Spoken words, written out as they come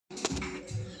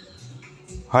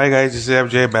Hi guys, this is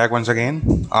FJ back once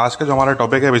again. आज का जो हमारा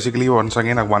टॉपिक है बेसिकली वंस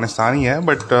अगेन अफगानिस्तान ही है,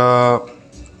 बट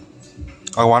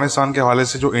अफगानिस्तान के हवाले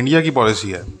से जो इंडिया की पॉलिसी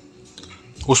है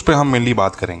उस पर हम मेनली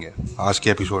बात करेंगे आज के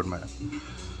एपिसोड में।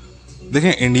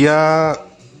 देखें, इंडिया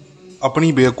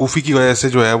अपनी बेवकूफ़ी की वजह से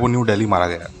जो है वो न्यू दिल्ली मारा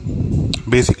गया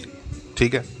बेसिकली,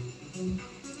 ठीक है।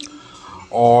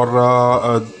 और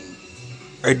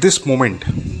एट दिस मोमेंट,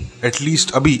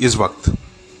 एटलीस्ट अभी इस वक्त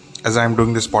as I am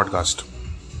doing this podcast,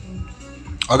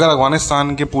 अगर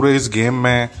अफगानिस्तान के पूरे इस गेम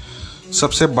में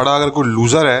सबसे बड़ा अगर कोई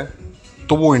लूज़र है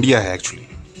तो वो इंडिया है एक्चुअली,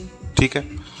 ठीक है।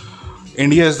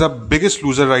 India is the biggest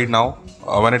loser right now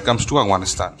when it comes to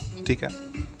Afghanistan, ठीक है।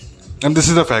 And this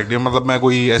is the fact. मतलब मैं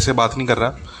कोई ऐसे बात नहीं कर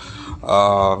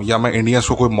रहा या मैं इंडियंस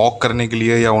को कोई मॉक करने के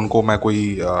लिए या उनको मैं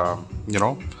कोई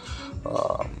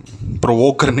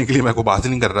प्रोवोक करने के लिए मैं कोई बात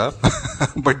नहीं कर रहा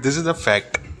but this is the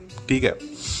fact, ठीक है।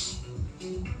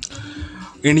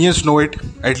 Indians know it,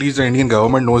 at least the Indian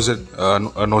government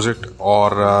knows it,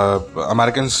 और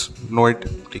Americans know it,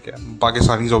 ठीक है।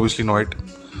 Pakistanis obviously know it,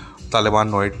 Taliban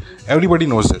know it, everybody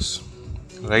knows this,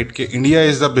 right? कि India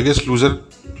is the biggest loser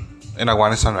in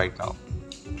Afghanistan right now.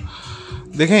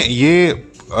 देखें, ये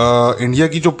India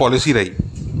की जो policy रही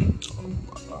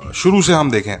शुरू से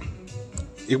हम देखें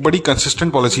एक बड़ी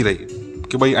कंसिस्टेंट पॉलिसी रही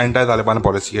कि भाई एंटी तालिबान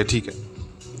पॉलिसी है, ठीक है।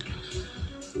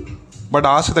 बट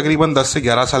आज से तकरीबन 10 से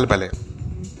 11 साल पहले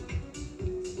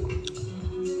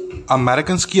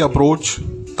अमेरिकन्स की अप्रोच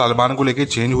तालिबान को लेके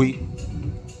चेंज हुई,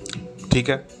 ठीक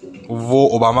है। वो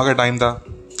ओबामा का टाइम था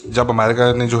जब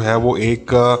अमेरिका ने जो है वो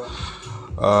एक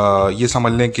ये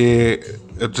समझ लें कि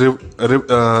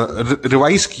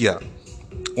रिवाइज किया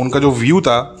उनका जो व्यू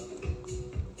था।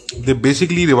 They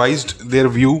basically revised there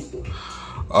view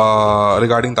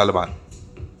regarding Taliban,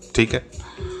 ठीक है।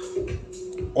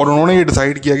 और उन्होंने ये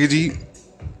डिसाइड किया कि जी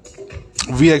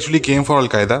we actually came for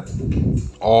al Qaeda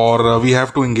और we have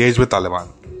to engage with Taliban.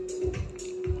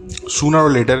 Sooner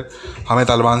और लेटर हमें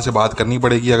तालिबान से बात करनी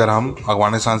पड़ेगी अगर हम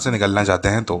अफगानिस्तान से निकलना चाहते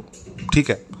हैं तो, ठीक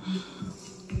है।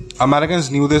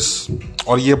 अमेरिकन्स न्यू दिस,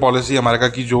 और ये पॉलिसी अमेरिका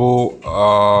की जो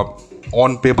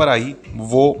ऑन पेपर आई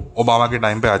वो ओबामा के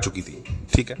टाइम पे आ चुकी थी,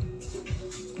 ठीक है।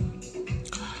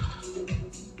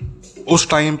 उस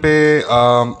टाइम पे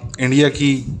इंडिया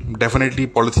की डेफिनेटली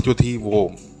पॉलिसी जो थी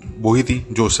वो ही थी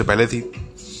जो उससे पहले थी,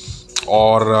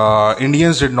 और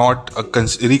Indians did not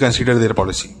reconsider their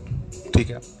policy, ठीक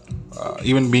है।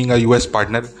 Even being a US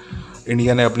partner,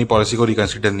 India ने अपनी पॉलिसी को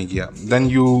रिकंसिडर नहीं किया। Then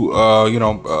you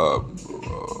know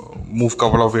move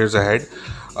couple of years ahead,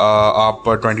 आप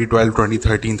 2012,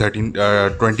 2013,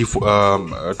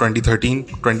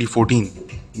 2014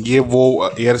 ये वो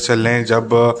ईयर चल रहे हैं जब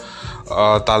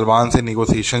तालिबान से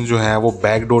नेगोशिएशन जो है वो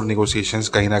बैकडोर नेगोशिएशंस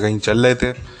कहीं ना कहीं चल रहे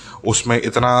थे। उसमें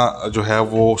इतना जो है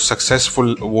वो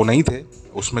सक्सेसफुल वो नहीं थे,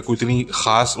 उसमें कोई इतनी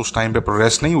ख़ास उस टाइम पे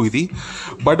प्रोग्रेस नहीं हुई थी,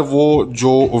 बट वो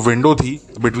जो विंडो थी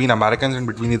between American and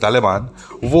between the Taliban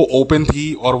वो ओपन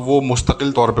थी और वो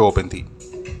मुस्तकिल तौर पे ओपन थी।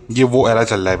 ये वो एरा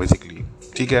चल रहा है बेसिकली,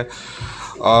 ठीक है।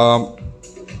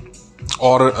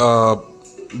 और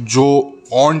जो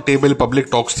ऑन टेबल पब्लिक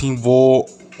टॉक्स थी वो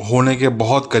होने के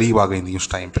बहुत करीब आ गई थी उस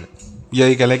टाइम पे,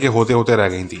 यही कह लें कि होते होते रह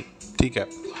गई थी, ठीक है।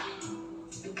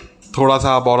 थोड़ा सा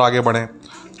आप और आगे बढ़ें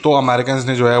तो अमेरिकन्स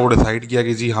ने जो है वो डिसाइड किया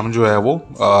कि जी हम जो है वो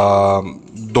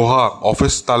दोहा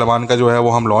ऑफिस तालिबान का जो है वो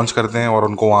हम लॉन्च करते हैं और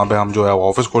उनको वहाँ पे हम जो है वो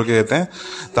ऑफिस खोल के देते हैं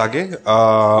ताकि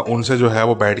उनसे जो है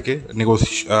वो बैठ के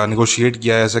निगोशिएट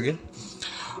किया जा सके,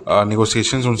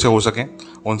 निगोशिएशंस उनसे हो सकें,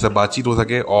 उनसे बातचीत हो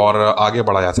सके और आगे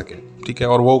बढ़ा जा सके, ठीक है।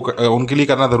 और वो उनके लिए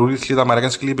करना ज़रूरी इसलिए था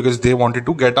अमेरिकन्स के लिए because they wanted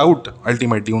to get out.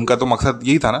 Ultimately उनका तो मकसद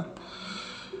यही था ना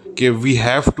कि वी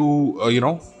हैव टू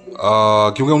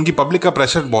क्योंकि उनकी पब्लिक का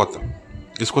प्रेशर बहुत है,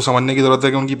 इसको समझने की ज़रूरत है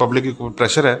कि उनकी पब्लिक की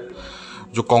प्रेशर है,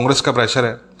 जो कांग्रेस का प्रेशर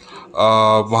है,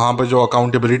 वहाँ पे जो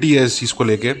अकाउंटेबिलिटी है इस चीज़ को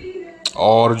लेके,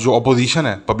 और जो अपोजिशन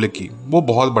है पब्लिक की वो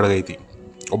बहुत बढ़ गई थी।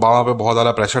 ओबामा पे बहुत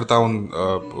ज़्यादा प्रेशर था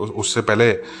उससे पहले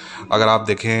अगर आप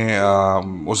देखें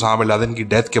उसामा बिन लादेन की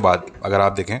डेथ के बाद अगर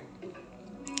आप देखें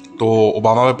तो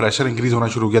ओबामा पे प्रेशर इंक्रीज़ होना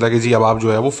शुरू किया था कि जी अब आप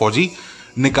जो है वो फ़ौजी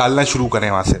निकालना शुरू करें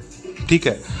वहाँ से, ठीक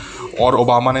है। और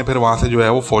ओबामा ने फिर वहाँ से जो है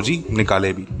वो फ़ौजी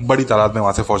निकाले भी, बड़ी तादाद में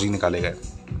वहाँ से फ़ौजी निकाले गए।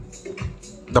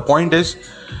 द पॉइंट इज़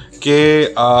कि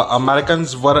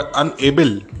Americans were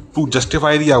unable to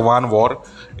justify the Afghan war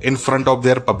in front of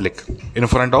their public, in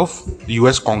front of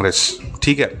US Congress,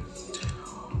 ठीक है।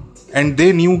 एंड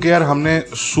दे न्यू कि यार हमने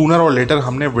सूनर और लेटर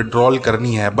हमने विड्रॉल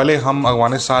करनी है, भले हम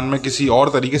अफगानिस्तान में किसी और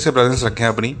तरीके से प्रेजेंस रखें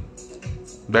अपनी,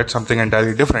 that's something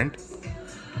entirely different,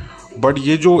 but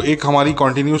ये जो एक हमारी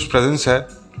कॉन्टीन्यूस प्रेजेंस है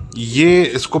ये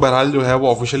इसको बहरहाल जो है वो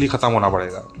ऑफिशियली ख़त्म होना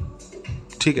पड़ेगा,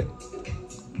 ठीक है।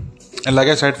 And like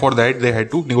I said, for that they had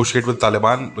to negotiate with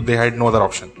Taliban. They had no other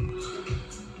option.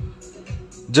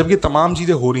 जब ये तमाम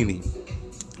चीज़ें हो रही थी,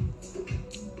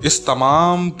 इस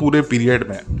तमाम पूरे पीरियड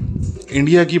में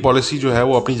इंडिया की पॉलिसी जो है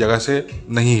वो अपनी जगह से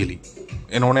नहीं हिली।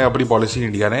 इन्होंने अपनी पॉलिसी,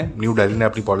 इंडिया ने, न्यू दिल्ली ने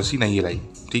अपनी पॉलिसी नहीं हिलाई,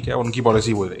 ठीक है, उनकी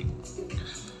पॉलिसी वो रही।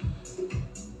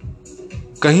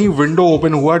 कहीं विंडो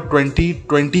ओपन हुआ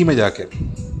 2020 में जाके,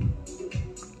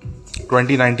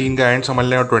 2019 का एंड समझ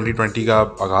लें और 2020 का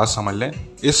आगाज़ समझ लें।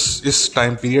 इस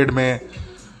टाइम पीरियड में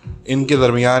इनके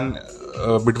दरमियान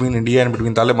between India and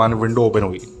between Taliban window open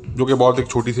हुई, जो कि बहुत एक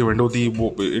छोटी सी विंडो थी।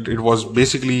 वो इट वाज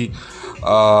बेसिकली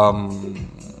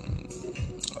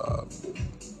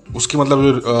उसकी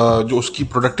मतलब जो उसकी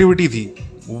प्रोडक्टिविटी थी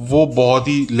वो बहुत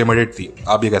ही लिमिटेड थी,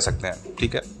 आप ये कह सकते हैं,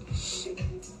 ठीक है।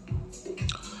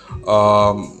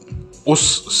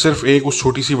 उस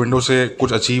छोटी सी विंडो से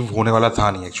कुछ अचीव होने वाला था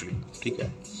नहीं एक्चुअली, ठीक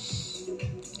है।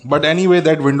 But anyway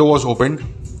that window was opened,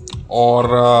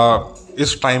 और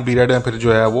इस टाइम पीरियड में फिर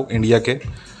जो है वो इंडिया के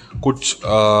कुछ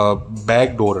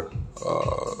बैक डोर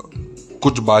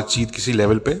कुछ बातचीत किसी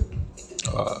लेवल पे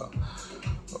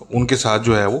उनके साथ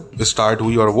जो है वो स्टार्ट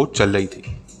हुई और वो चल रही थी।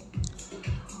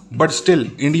 But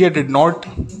still India did not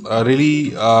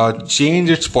really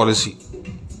change it's policy.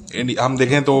 हम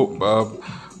देखें तो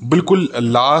बिल्कुल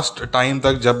लास्ट टाइम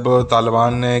तक, जब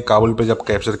तालिबान ने काबुल पे जब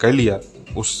कैप्चर कर लिया,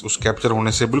 उस कैप्चर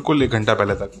होने से बिल्कुल 1 घंटा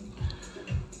पहले तक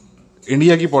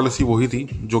इंडिया की पॉलिसी वही थी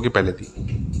जो कि पहले थी।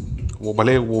 वो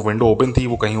भले वो विंडो ओपन थी,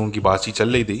 वो कहीं उनकी बातचीत चल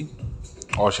रही थी,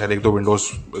 और शायद 1-2 विंडोज़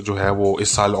जो है वो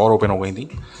इस साल और ओपन हो गई थी।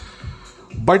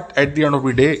 But at the end of the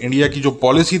day India की जो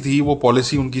पॉलिसी थी वो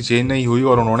पॉलिसी उनकी चेंज नहीं हुई,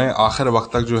 और उन्होंने आखिर वक्त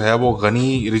तक जो है वो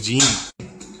गनी रिजीम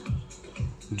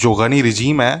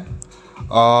है,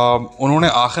 उन्होंने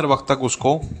आखिर वक्त तक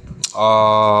उसको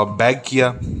बैक किया,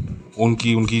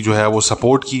 उनकी जो है वो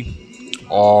सपोर्ट की,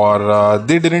 और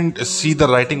they didn't see the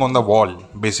writing on the wall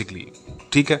basically,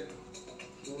 ठीक है।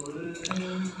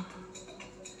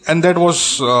 And that was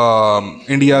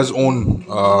India's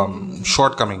own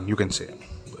short coming, you can say.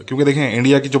 क्योंकि देखें,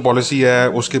 इंडिया की जो पॉलिसी है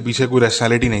उसके पीछे कोई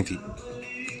रैशनैलिटी नहीं थी,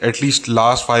 एटलीस्ट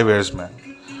लास्ट 5 ईयर्स में।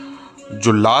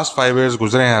 जो लास्ट 5 ईयर्स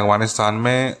गुजरे हैं अफगानिस्तान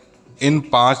में, इन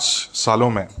 5 सालों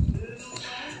में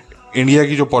इंडिया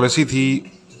की जो पॉलिसी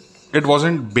थी, it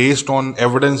wasn't based on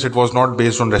evidence, it was not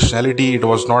based on rationality, it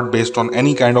was not based on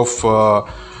any kind of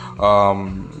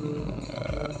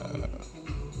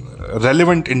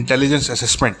relevant intelligence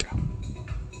assessment,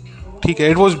 ठीक है।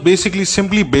 it was basically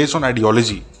simply based on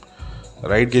ideology,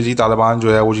 right, कि जी तालिबान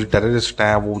जो है वो जी terrorist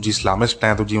हैं, वो जी Islamist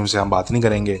हैं, तो जी उनसे हम बात नहीं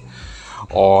करेंगे,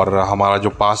 और हमारा जो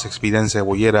पास एक्सपीरियंस है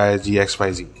वो ये रहा है जी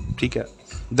XYZ, ठीक है।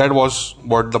 that was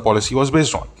what the policy was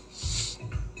based on.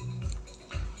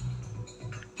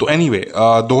 तो एनीवे,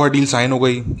 दोहा डील साइन हो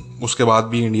गई, उसके बाद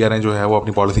भी इंडिया ने जो है वो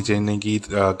अपनी पॉलिसी चेंज नहीं की,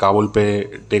 काबुल पे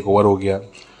टेक ओवर हो गया।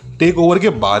 टेक ओवर के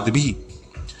बाद भी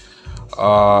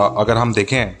अगर हम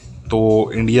देखें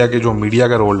तो इंडिया के जो मीडिया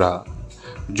का रोल रहा,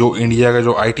 जो इंडिया का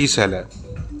जो IT सेल है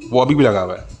वो अभी भी लगा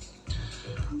हुआ है।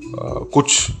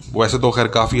 कुछ वैसे तो खैर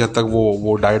काफ़ी हद तक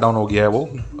वो डाई डाउन हो गया है, वो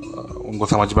उनको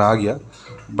समझ में आ गया,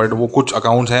 बट वो कुछ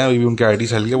अकाउंट्स हैं अभी भी उनके IT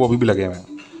सेल के, वो अभी भी लगे हुए हैं।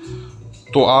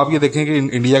 तो आप ये देखें कि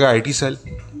इंडिया का IT सेल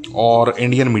और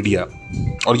इंडियन मीडिया,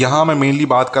 और यहाँ मैं मेनली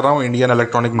बात कर रहा हूँ इंडियन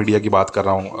इलेक्ट्रॉनिक मीडिया की बात कर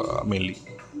रहा हूँ मेनली,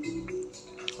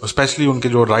 स्पेशली उनके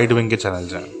जो राइट विंग के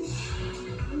चैनल्स हैं,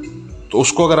 तो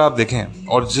उसको अगर आप देखें,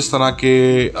 और जिस तरह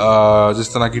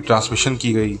की ट्रांसमिशन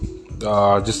की गई,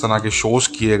 जिस तरह के शोज़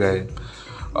किए गए,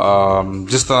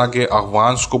 जिस तरह के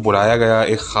अफगान्स को बुलाया गया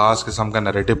एक ख़ास किस्म का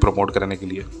नैरेटिव प्रमोट करने के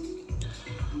लिए,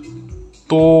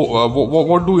 तो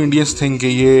व्हाट डू इंडियंस थिंक कि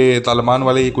ये तालिबान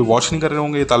वाले कोई वॉच नहीं कर रहे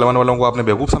होंगे? तालिबान वालों को आपने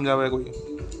बेवकूफ़ समझा हुआ है कोई?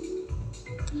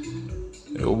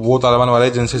 वो तालिबान वाले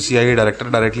जिनसे CIA डायरेक्टर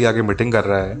डायरेक्टली आके मीटिंग कर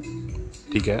रहा है,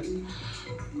 ठीक है,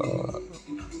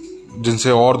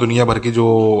 जिनसे और दुनिया भर के जो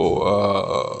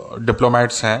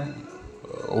डिप्लोमेट्स हैं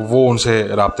वो उनसे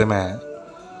राब्ते में हैं,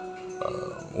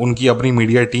 उनकी अपनी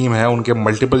मीडिया टीम है, उनके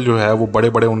मल्टीपल जो है वो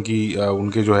बड़े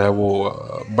उनके जो है वो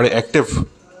बड़े एक्टिव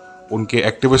उनके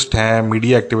एक्टिविस्ट हैं,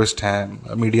 मीडिया एक्टिविस्ट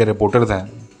हैं, मीडिया रिपोर्टर्स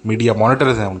हैं, मीडिया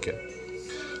मॉनिटर्स हैं उनके।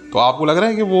 तो आपको लग रहा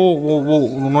है कि वो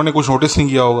उन्होंने कुछ नोटिस नहीं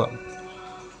किया होगा?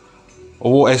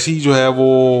 वो ऐसी जो है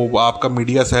वो आपका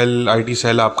मीडिया सेल, IT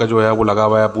सेल आपका जो है वो लगा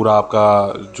हुआ है, पूरा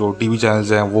आपका जो TV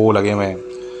चैनल्स हैं वो लगे हुए हैं,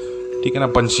 ठीक है ना,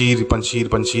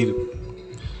 पंशीर,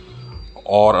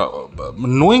 और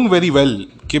नोइंग वेरी वेल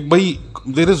कि भाई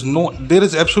there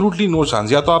is absolutely no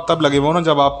chance. या तो आप तब लगे हुए हो ना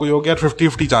जब आपको ये हो गया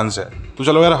 50-50 चांस है, तो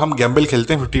चलो यार हम गैम्बल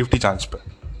खेलते हैं 50-50 चांस पे,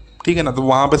 ठीक है ना। तो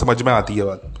वहाँ पे समझ में आती है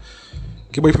बात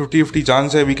कि भाई 50-50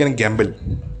 चांस है, we can Gamble,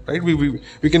 right,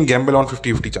 we can Gamble on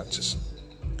 50-50 chances.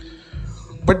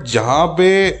 But जहाँ पे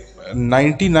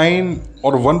 99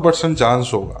 और 1%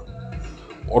 चांस होगा,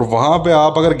 और वहाँ पे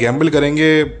आप अगर गैम्बल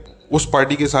करेंगे उस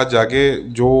पार्टी के साथ जाके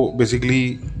जो बेसिकली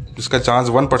जिसका चांस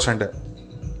 1% है।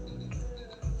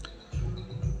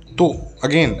 तो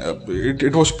again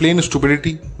it was plane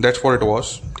stupidity, that's what it was.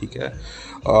 ठीक है,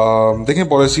 देखें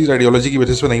पॉलिसीज आइडियोलॉजी की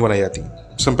बेसिस पे नहीं बनाई जाती,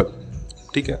 सिंपल।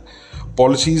 ठीक है,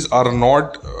 policies are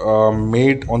not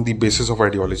made on the basis of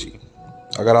ideology.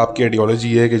 अगर आपकी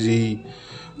आइडियोलॉजी है कि जी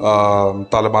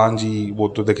तालिबान जी वो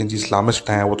तो देखें जी इस्लामिस्ट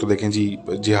हैं, वो तो देखें जी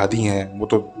जिहादी हैं, वो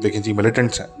तो देखें जी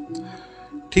मिलिटेंट्स हैं,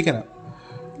 ठीक है ना,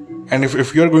 and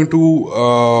if you are going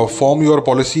to form your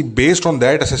policy based on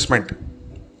that assessment,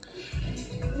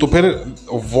 तो फिर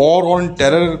वॉर ऑन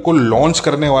टेरर को लॉन्च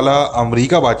करने वाला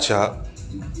अमेरिका बादशाह,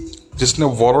 जिसने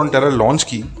वॉर ऑन टेरर लॉन्च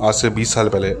की आज से 20 साल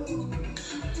पहले,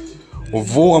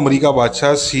 वो अमेरिका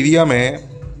बादशाह सीरिया में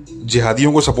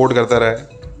जिहादियों को सपोर्ट करता रहा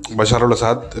है बशर अल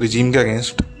असद रिजीम के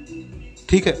अगेंस्ट।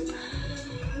 ठीक है,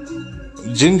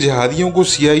 जिन जिहादियों को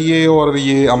CIA और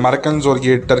ये अमेरिकन और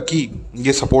ये टर्की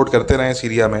ये सपोर्ट करते रहे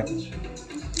सीरिया में,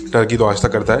 टर्की तो आज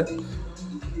तक करता है,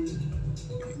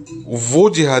 वो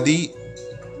जिहादी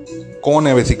कौन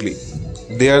है basically?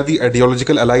 They are the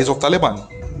ideological allies of Taliban.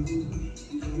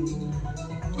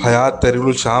 हयात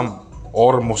तहरीरुल शाम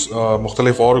और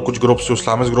मुख्तलिफ और कुछ ग्रुप्स जो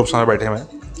इस्लामिस्ट ग्रुप्स हमें बैठे हुए हैं,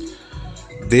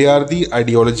 they are the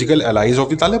ideological allies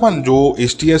of the Taliban. जो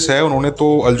HTS है, उन्होंने तो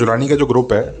अल-जुलानी का जो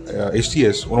ग्रुप है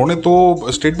HTS, उन्होंने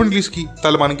तो स्टेटमेंट रिलीज की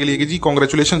तालिबान के लिए कि जी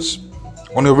कॉन्ग्रेचुलेशंस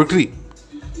ऑन योर विक्ट्री।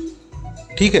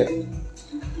 ठीक है,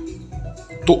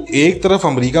 तो एक तरफ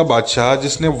अमेरिका बादशाह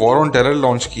जिसने वॉर ऑन टेरर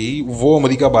लॉन्च की, वो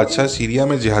अमेरिका बादशाह सीरिया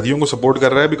में जिहादियों को सपोर्ट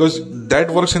कर रहा है because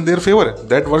that works in their favour,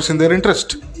 that works in their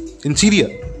interest in Syria.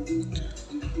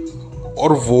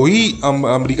 और वही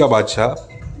अमेरिका बादशाह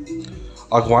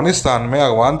अफगानिस्तान में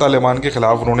अफगान तालिबान के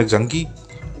खिलाफ उन्होंने जंग की,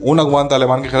 उन अफगान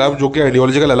तालिबान के खिलाफ जो कि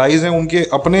आइडियोलॉजिकल अलाइज हैं उनके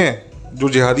अपने, जो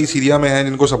जिहादी सीरिया में हैं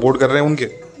जिनको सपोर्ट कर रहे हैं उनके,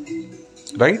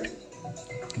 राइट।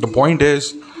 द पॉइंट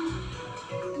इज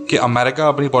कि अमेरिका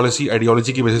अपनी पॉलिसी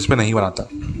आइडियोलॉजी की बेसिस पे नहीं बनाता,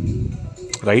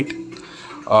 right.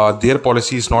 Their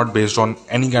policy is not based on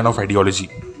any kind of ideology,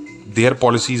 there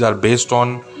policies are based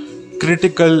on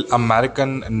critical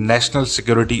American national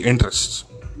security interest.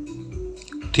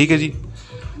 ठीक है जी।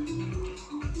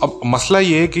 अब मसला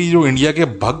ये है कि जो इंडिया के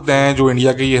भक्त हैं, जो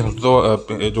इंडिया के ये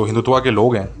जो हिंदुत्वा के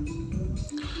लोग हैं,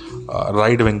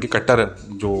 राइट विंग के कट्टर,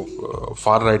 जो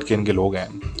फार राइट के इनके लोग हैं,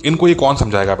 इनको ये कौन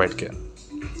समझाएगा बैठ के?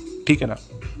 ठीक है ना।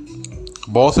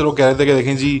 बहुत से लोग कह रहे थे कि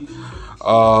देखें जी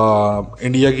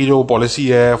इंडिया की जो पॉलिसी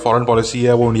है, फॉरेन पॉलिसी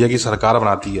है, वो इंडिया की सरकार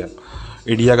बनाती है,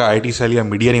 इंडिया का IT सेल या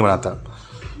मीडिया नहीं बनाता।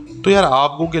 तो यार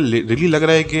आपको क्या रियली लग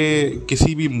रहा है कि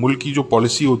किसी भी मुल्क की जो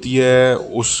पॉलिसी होती है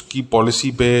उसकी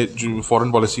पॉलिसी पे, जो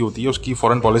फॉरेन पॉलिसी होती है उसकी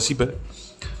फॉरेन पॉलिसी पे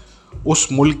उस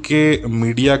मुल्क के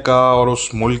मीडिया का और उस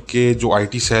मुल्क के जो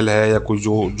IT सेल है या कोई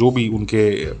जो भी उनके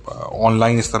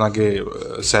ऑनलाइन इस तरह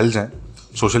के सेल्स हैं,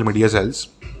 सोशल मीडिया सेल्स,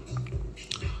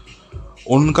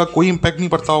 उनका कोई इम्पैक्ट नहीं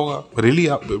पड़ता होगा? Really,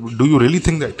 do you really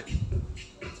think that?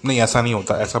 नहीं, ऐसा नहीं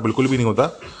होता, ऐसा बिल्कुल भी नहीं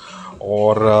होता।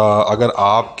 और अगर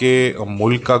आपके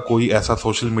मुल्क का कोई ऐसा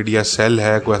सोशल मीडिया सेल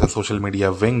है, कोई ऐसा सोशल मीडिया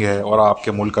विंग है, और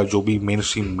आपके मुल्क का जो भी मेन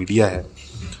स्ट्रीम मीडिया है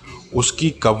उसकी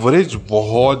कवरेज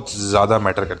बहुत ज़्यादा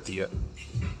मैटर करती है,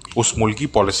 उस मुल्क की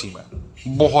पॉलिसी में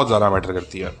बहुत ज़्यादा मैटर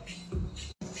करती है।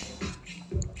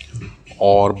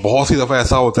 और बहुत सी दफ़ा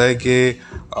ऐसा होता है कि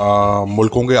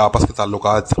मुल्कों के आपस के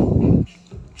ताल्लुकात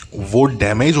वो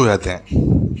डैमेज हो जाते हैं,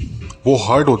 वो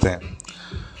हर्ट होते हैं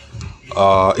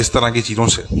इस तरह की चीज़ों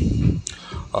से।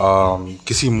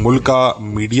 किसी मुल्क का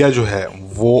मीडिया जो है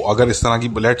वो अगर इस तरह की,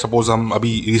 लेट सपोज हम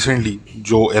अभी रिसेंटली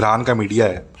जो ईरान का मीडिया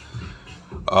है,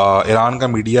 ईरान का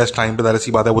मीडिया इस टाइम पे ज़ाहिर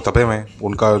सी बात है वो तपे हुए हैं,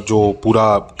 उनका जो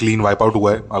पूरा क्लीन वाइप आउट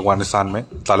हुआ है अफगानिस्तान में,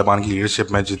 तालिबान की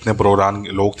लीडरशिप में जितने प्रो ईरान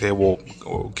लोग थे वो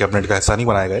कैबिनेट का हिस्सा नहीं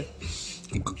बनाए गए,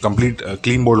 कंप्लीट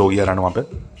क्लीन बोर्ड हो गया ईरान वहाँ पे।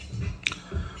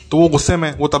 तो वो गुस्से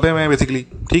में, वो तपे हुए हैं बेसिकली।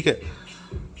 ठीक है,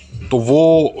 तो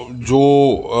वो जो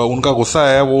उनका गुस्सा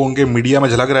है वो उनके मीडिया में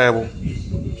झलक रहा है वो।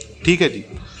 ठीक है जी।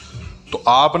 तो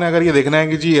आपने अगर ये देखना है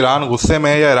कि जी ईरान गुस्से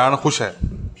में है या ईरान खुश है,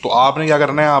 तो आपने क्या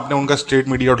करना है, आपने उनका स्टेट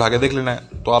मीडिया उठा के देख लेना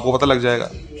है, तो आपको पता लग जाएगा।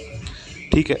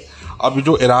 ठीक है। अब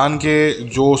जो ईरान के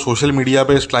जो सोशल मीडिया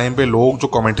पे इस टाइम पे लोग जो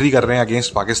कमेंट्री कर रहे हैं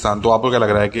अगेंस्ट पाकिस्तान, तो आपको क्या लग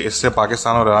रहा है कि इससे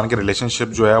पाकिस्तान और ईरान के रिलेशनशिप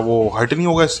जो है वो हर्ट नहीं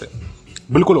होगा? इससे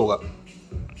बिल्कुल होगा।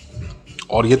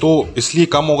 और ये तो इसलिए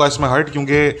कम होगा इसमें हर्ट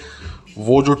क्योंकि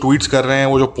वो जो ट्वीट्स कर रहे हैं,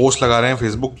 वो जो पोस्ट लगा रहे हैं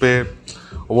फेसबुक पे,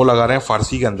 वो लगा रहे हैं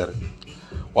फ़ारसी के अंदर,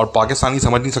 और पाकिस्तानी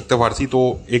समझ नहीं सकते फ़ारसी,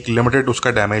 तो एक लिमिटेड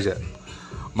उसका डैमेज है।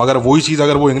 मगर वही चीज़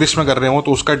अगर वो इंग्लिश में कर रहे हो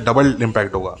तो उसका डबल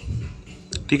इम्पैक्ट होगा।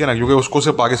 ठीक है ना, क्योंकि उसको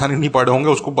सिर्फ पाकिस्तानी नहीं पढ़े होंगे,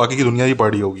 उसको बाकी की दुनिया ही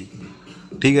पढ़ी होगी।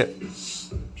 ठीक है,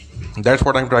 that's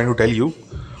what I am trying to tell you.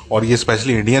 और ये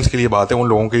स्पेशली इंडियंस के लिए बात है, उन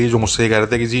लोगों के लिए जो मुझसे कह रहे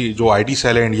थे कि जी जो आईटी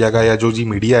सेल है इंडिया का या जो जी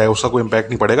मीडिया है उसका कोई इम्पैक्ट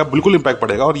नहीं पड़ेगा। बिल्कुल इम्पैक्ट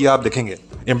पड़ेगा, और ये आप देखेंगे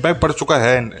इम्पैक्ट पड़ चुका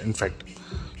है इनफैक्ट,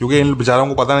 क्योंकि इन बेचारों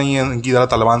को पता नहीं है, इनकी ज़रा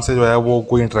तालिबान से जो है वो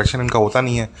कोई इंटरेक्शन इनका होता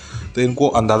नहीं है, तो इनको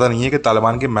अंदाज़ा नहीं है कि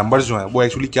तालिबान के मेंबर्स जो हैं वो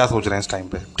एक्चुअली क्या सोच रहे हैं इस टाइम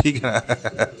पे, ठीक है ना।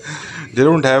 They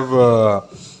don't have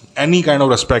any kind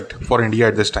of respect for India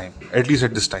at this time, at least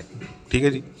at this time, ठीक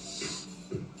है जी।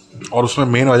 और उसमें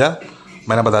मेन वजह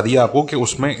मैंने बता दिया आपको कि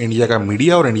उसमें इंडिया का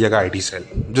मीडिया और इंडिया का आईटी सेल,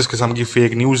 जिस किस्म की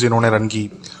फेक न्यूज़ इन्होंने रन की,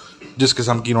 जिस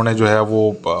किस्म की इन्होंने जो है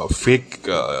वो फेक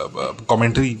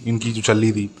कमेंट्री इनकी जो चल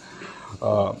रही थी,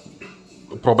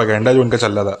 प्रोपेगेंडा जो इनका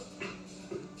चल रहा था,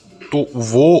 तो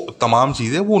वो तमाम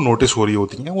चीज़ें वो नोटिस हो रही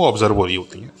होती हैं, वो ऑब्जर्व हो रही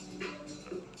होती हैं,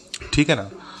 ठीक है ना।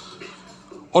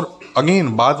 और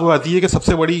अगेन बात वो आती है कि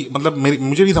सबसे बड़ी मतलब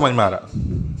मुझे नहीं समझ में आ रहा,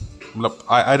 मतलब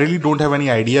I really don't have any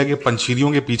idea कि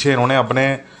पंचीरियों के पीछे इन्होंने अपने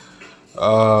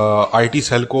आईटी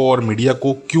सेल को और मीडिया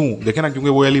को क्यों देखे ना, क्योंकि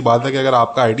वो वाली बात है कि अगर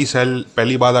आपका आईटी सेल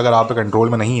पहली बात अगर आपके कंट्रोल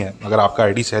में नहीं है, अगर आपका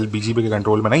आईटी सेल बीजेपी के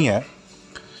कंट्रोल में नहीं है,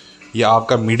 या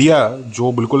आपका मीडिया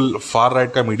जो बिल्कुल फार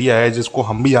राइट का मीडिया है जिसको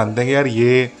हम भी जानते हैं कि यार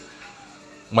ये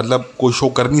मतलब कोई शो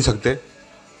कर नहीं सकते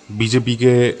बीजेपी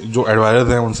के जो एडवाइजर्स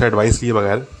हैं उनसे एडवाइस लिए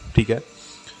बगैर, ठीक है,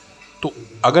 तो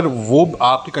अगर वो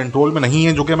आपके कंट्रोल में नहीं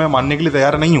है, जो कि मैं मानने के लिए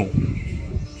तैयार नहीं हूँ,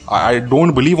 I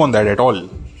don't believe on that at all,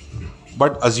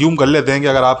 but assume कर लेते हैं कि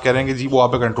अगर आप कह रहे हैं कि जी वो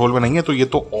आपके कंट्रोल में नहीं है, तो ये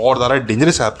तो और ज़्यादा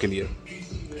डेंजरस है आपके लिए,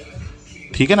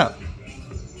 ठीक है ना।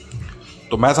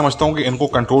 तो मैं समझता हूँ कि इनको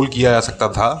कंट्रोल किया जा सकता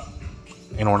था,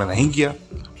 इन्होंने नहीं किया,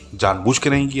 जानबूझ के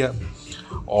नहीं किया,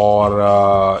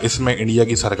 और इसमें इंडिया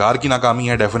की सरकार की नाकामी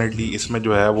है डेफिनेटली। इसमें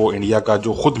जो है वो इंडिया का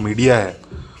जो खुद मीडिया है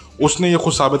उसने ये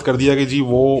खुद साबित कर दिया कि जी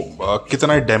वो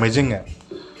कितना डैमेजिंग है।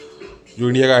 जो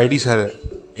इंडिया का आईटी सेल है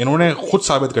इन्होंने खुद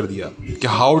साबित कर दिया कि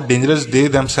how dangerous they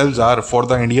themselves are for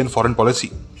the Indian foreign policy,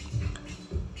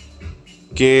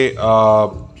 के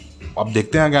अब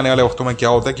देखते हैं कि आने वाले वक्तों में क्या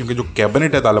होता है, क्योंकि जो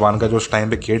कैबिनेट है तालिबान का, जो उस टाइम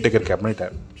पे केयर टेकर कैबिनेट है,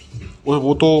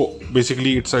 वो तो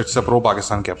basically it's a pro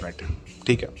Pakistan cabinet,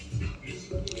 ठीक है।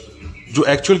 जो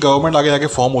एक्चुअल गवर्नमेंट आगे जाके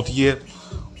फॉर्म होती है,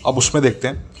 अब उसमें देखते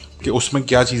हैं कि उसमें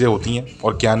क्या चीज़ें होती हैं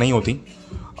और क्या नहीं होती।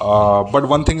 But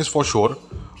one thing is for sure,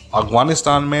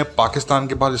 Afghanistan में पाकिस्तान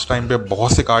के पास इस टाइम पे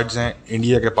बहुत से कार्ड्स हैं,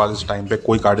 इंडिया के पास इस टाइम पे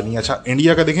कोई कार्ड नहीं है। अच्छा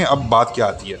इंडिया का देखें, अब बात क्या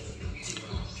आती है,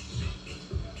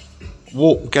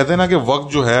 वो कहते हैं ना कि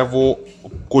वक्त जो है वो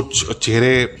कुछ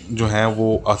चेहरे जो हैं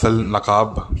वो असल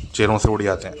नकाब चेहरों से उड़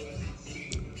जाते हैं।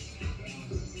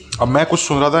 अब मैं कुछ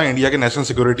सुन रहा था, इंडिया के नेशनल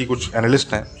सिक्योरिटी कुछ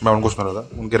एनालिस्ट हैं, मैं उनको सुन रहा था,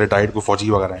 उनके रिटायर्ड कोई फौजी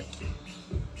वगैरह हैं,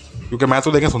 क्योंकि मैं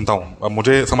तो देखें सुनता हूँ, अब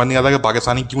मुझे समझ नहीं आता कि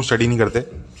पाकिस्तानी क्यों स्टडी नहीं करते,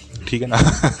 ठीक है ना।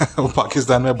 वो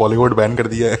पाकिस्तान में बॉलीवुड बैन कर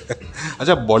दिया है।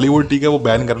 अच्छा बॉलीवुड ठीक है, वो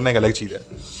बैन करना एक अलग चीज़ है,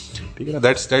 ठीक है ना,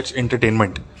 दैट्स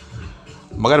एंटरटेनमेंट।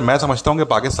 मगर मैं समझता हूँ कि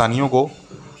पाकिस्तानियों को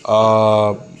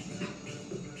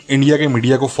इंडिया के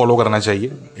मीडिया को फॉलो करना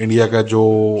चाहिए। इंडिया का जो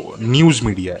न्यूज़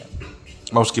मीडिया है,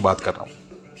 मैं उसकी बात कर रहा हूँ,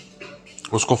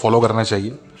 उसको फॉलो करना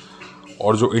चाहिए।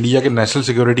 और जो इंडिया के नेशनल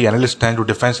सिक्योरिटी एनालिस्ट हैं, जो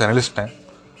डिफेंस एनालिस्ट हैं,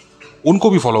 उनको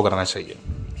भी फॉलो करना चाहिए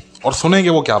और सुनेंगे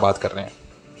वो क्या बात कर रहे हैं,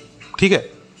 ठीक है,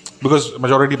 because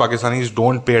majority Pakistanis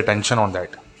don't pay attention on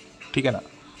that, ठीक है ना।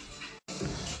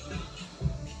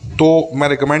 तो मैं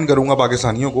रिकमेंड करूँगा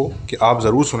पाकिस्तानियों को कि आप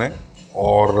ज़रूर सुने,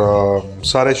 और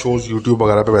सारे शोज़ यूट्यूब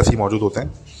वगैरह पे वैसे ही मौजूद होते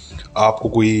हैं, आपको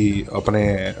कोई अपने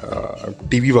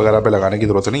टीवी वगैरह पे लगाने की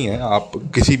ज़रूरत नहीं है, आप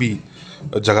किसी भी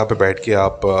जगह पे बैठ के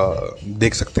आप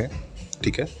देख सकते हैं,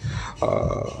 ठीक है।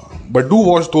 But do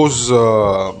watch those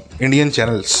Indian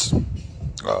channels,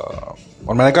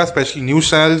 और मैंने कहा स्पेशली न्यूज़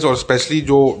चैनल्स, और स्पेशली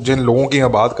जो जिन लोगों की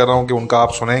मैं बात कर रहा हूँ कि उनका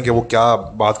आप सुनें कि वो क्या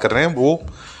बात कर रहे हैं, वो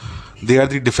they are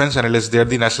the defence analyst, they are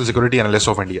the national security analyst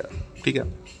of India, ठीक है।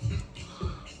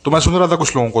 तो मैं सुन रहा था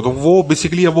कुछ लोगों को, तो वो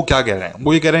बेसिकली अब वो क्या कह रहे हैं,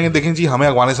 वो ये कह रहे हैं कि देखें जी हमें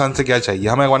अफगानिस्तान से क्या चाहिए,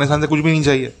 हमें अफगानिस्तान से कुछ भी नहीं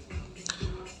चाहिए,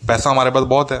 पैसा हमारे पास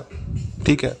बहुत है,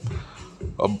 ठीक है,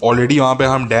 ऑलरेडी वहाँ पे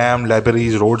हम डैम,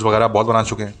 लाइब्रेरीज, रोड्स वगैरह बहुत बना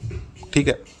चुके हैं, ठीक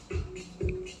है।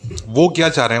 वो क्या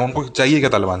चाह रहे हैं, उनको चाहिए क्या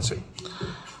तालिबान से,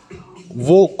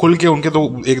 वो खुल के, उनके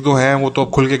तो एक दो हैं वो तो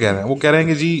खुल के कह रहे हैं, वो कह रहे हैं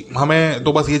कि जी हमें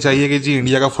तो बस ये चाहिए कि जी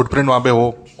इंडिया का फुटप्रिंट वहाँ पे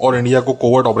हो, और इंडिया को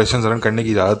कोवर्ट ऑपरेशन रन करने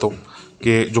की इजाज़त हो,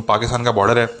 कि जो पाकिस्तान का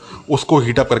बॉर्डर है उसको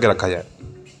हीट अप करके रखा जाए,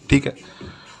 ठीक है।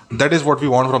 That is what we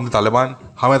want from the Taliban.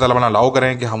 हमें तालिबान अलाउ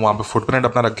करें कि हम वहाँ पे फुटप्रिंट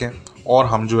अपना रखें, और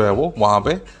हम जो है वो वहाँ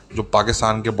पे जो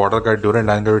पाकिस्तान के बॉर्डर का ड्यूरेंट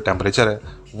लाइन का जो टेम्परेचर है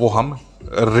वो हम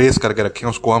रेस करके रखें,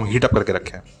 उसको हम हीट अप करके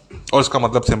रखें। और इसका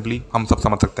मतलब सिंपली हम सब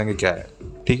समझ सकते हैं कि क्या है,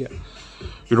 ठीक है।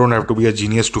 You don't have to be a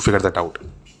genius to figure that out.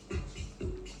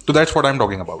 तो that's what I am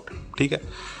talking about, ठीक है।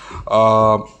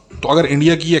 तो अगर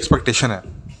इंडिया की एक्सपेक्टेशन है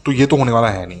तो ये तो होने वाला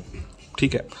है नहीं,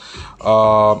 ठीक है।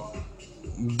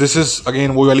 दिस इज़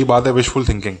अगेन वही वाली बात है, wishful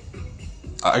thinking.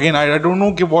 Again I don't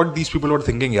know कि what these people were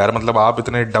thinking यार, मतलब आप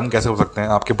इतने डम कैसे हो सकते हैं,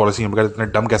 आपके पॉलिसी मेकर इतने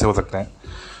डम कैसे हो सकते हैं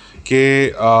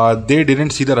कि they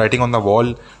didn't see the writing on the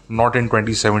wall, not in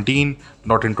 2017,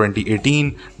 not in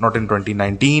 2018, not in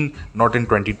 2019, not in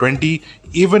 2020,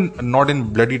 even not in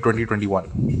bloody 2021,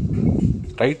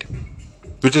 right,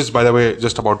 which is by the way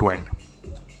just about to and.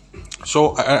 So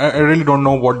I really don't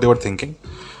know what they were thinking.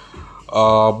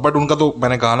 But उनका तो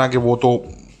मैंने कहा ना कि वो तो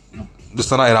जिस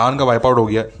तरह ईरान का वाइप आउट हो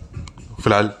गया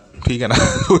फिलहाल, ठीक है ना,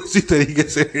 तो इसी तरीके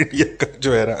से इंडिया का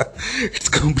जो है ना, it's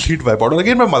complete wipe out.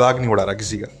 Again मैं मजाक नहीं उड़ा रहा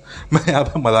किसी का, मैं यहाँ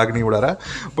पे मजाक नहीं उड़ा रहा,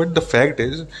 बट द फैक्ट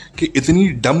इज कि इतनी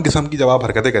डम किस्म की जब आप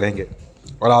हरकतें करेंगे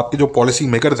और आपके जो पॉलिसी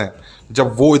मेकर्स हैं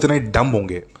जब वो इतने डम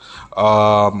होंगे,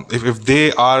 if they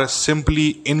are simply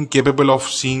incapable of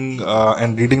seeing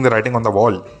and reading the writing on the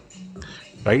wall,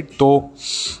 right,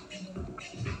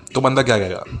 तो बंदा क्या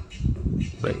कहेगा,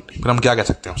 राइट, फिर हम क्या कह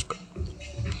सकते हैं उस पर.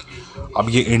 अब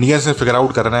ये इंडिया से फिगर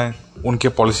आउट करना है, उनके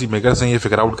पॉलिसी मेकर्स ने ये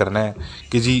फिगर आउट करना है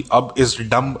कि जी अब इस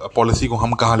डम पॉलिसी को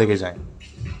हम कहाँ लेके जाएं,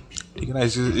 ठीक है ना,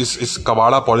 इस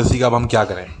कबाड़ा पॉलिसी का अब हम क्या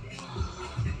करें,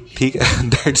 ठीक है.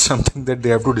 That's something that they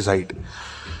have to decide,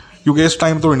 क्योंकि इस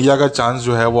टाइम तो इंडिया का चांस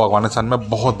जो है वो अफगानिस्तान में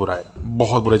बहुत बुरा है,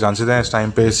 बहुत बुरे चांसेस हैं. इस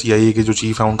टाइम पे CIA के जो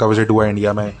चीफ है उनका विजिट हुआ है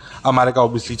इंडिया में. अमेरिका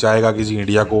ऑब्वियसली चाहेगा कि जी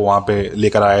इंडिया को वहाँ पे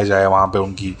लेकर आया जाए, वहाँ पे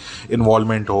उनकी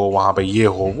इन्वॉल्वमेंट हो, वहाँ पे ये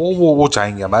हो, वो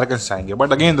चाहेंगे, अमेरिकन चाहेंगे.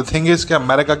 But again the thing is कि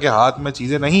अमेरिका के हाथ में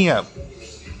चीज़ें नहीं है.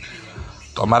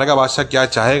 तो अमेरिका बादशाह क्या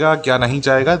चाहेगा क्या नहीं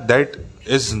चाहेगा, that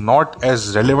is not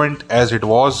as relevant as it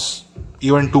was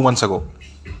even 2 months ago,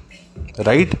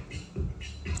 right.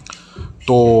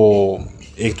 तो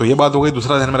एक तो ये बात हो गई.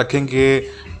 दूसरा ध्यान में रखें कि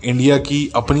इंडिया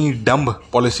की अपनी डम्ब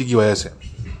पॉलिसी की वजह से,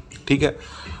 ठीक है,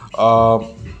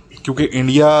 क्योंकि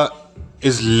India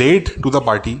is late to the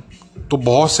party, तो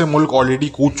बहुत से मुल्क ऑलरेडी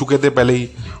कूद चुके थे पहले ही,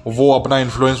 वो अपना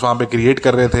इन्फ्लुएंस वहाँ पे क्रिएट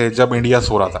कर रहे थे जब इंडिया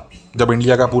सो रहा था, जब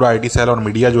इंडिया का पूरा IT सेल और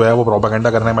मीडिया जो है वो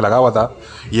प्रोपेगेंडा करने में लगा हुआ था.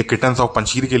 ये किटन्स ऑफ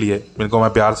पंशीर के लिए, जिनको मैं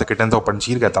प्यार से किटन्स ऑफ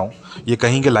पंशीर कहता हूँ, ये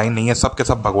कहीं के लाइन नहीं है, सब के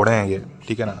सब भगोड़े हैं ये,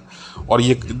 ठीक है ना. और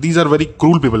ये these are very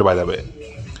cruel people by the way,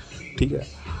 ठीक है.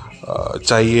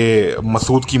 चाहे ये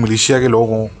मसूद की मिलिशिया के लोग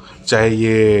हों, चाहे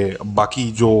ये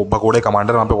बाकी जो भगोड़े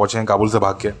कमांडर वहाँ पे पहुँचे हैं काबुल से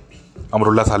भाग के,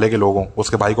 अमरुल्ला साले के लोग हों,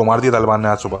 उसके भाई को मार दिया तालिबान ने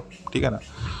आज सुबह, ठीक है ना.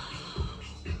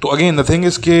 तो अगेन द थिंग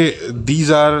इज के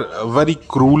these are very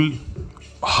cruel,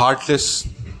 heartless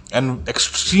and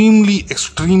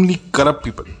extremely corrupt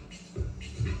people,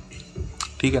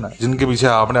 ठीक है ना, जिनके पीछे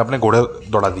आपने अपने घोड़े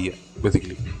दौड़ा दिए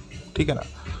बेसिकली, ठीक है ना.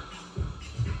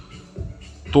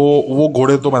 तो वो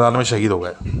घोड़े तो मैदान में शहीद हो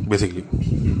गए बेसिकली,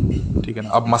 ठीक है ना.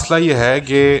 अब मसला ये है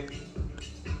कि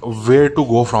where to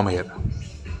go from here,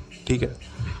 ठीक है.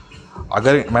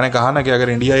 अगर मैंने कहा ना कि अगर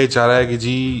इंडिया ये चाह रहा है कि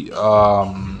जी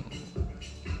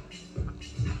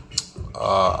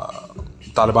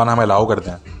तालिबान हमें अलाउ करते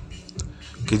हैं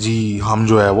कि जी हम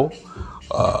जो है वो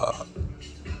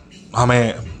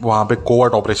हमें वहाँ पे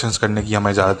कोवर्ट ऑपरेशंस करने की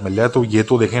हमें इजाज़त मिल जाए, तो ये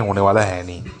तो देखें होने वाला है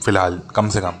नहीं फ़िलहाल, कम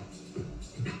से कम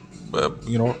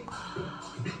you know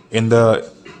in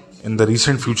the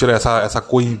recent future ऐसा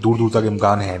कोई दूर तक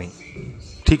इम्कान है नहीं,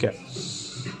 ठीक है.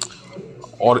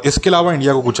 और इसके अलावा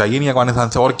इंडिया को कुछ चाहिए नहीं अफगानिस्तान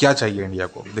से. और क्या चाहिए इंडिया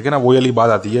को, देखिए ना, वो वाली बात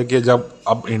आती है कि जब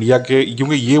अब इंडिया के,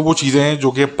 क्योंकि ये वो चीज़ें हैं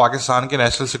जो कि पाकिस्तान के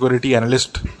नेशनल सिक्योरिटी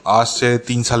एनालिस्ट आज से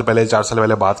 3 साल पहले 4 साल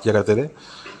पहले बात किया करते थे,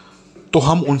 तो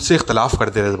हम उनसे इख्तलाफ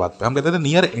करते थे इस बात पे. हम कहते थे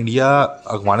नहीं यार, इंडिया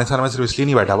अफगानिस्तान में सिर्फ इसलिए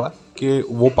नहीं बैठा हुआ कि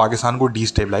वो पाकिस्तान को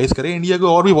डिस्टेबलाइज करे, इंडिया के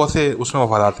और भी बहुत से उसमें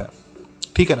मफादात हैं,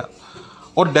 ठीक है ना.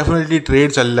 और डेफिनेटली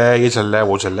ट्रेड चल रहा है, ये चल रहा है,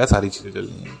 वो चल रहा है, सारी चीज़ें चल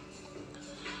रही हैं.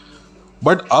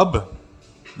 बट अब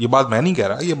ये बात मैं नहीं कह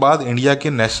रहा, ये बात इंडिया के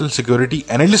नेशनल सिक्योरिटी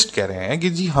एनालिस्ट कह रहे हैं कि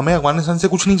जी हमें अफगानिस्तान से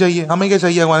कुछ नहीं चाहिए. हमें क्या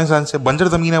चाहिए अफगानिस्तान से, बंजर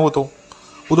ज़मीन है वो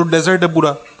तो डेजर्ट है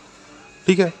पूरा,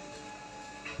 ठीक है.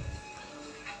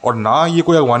 और ना ये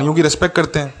कोई अफगानियों की रिस्पेक्ट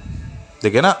करते हैं.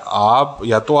 देखिए ना, आप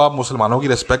या तो आप मुसलमानों की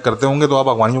रिस्पेक्ट करते होंगे तो आप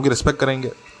अफगानियों की रिस्पेक्ट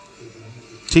करेंगे,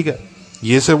 ठीक है.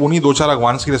 ये से वो नहीं 2-4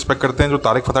 अफगान की रिस्पेक्ट करते हैं जो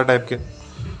तारिक फतह टाइप के,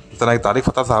 इस तरह के तारिक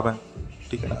फतह साहब हैं,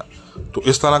 ठीक है ना. तो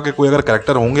इस तरह के कोई अगर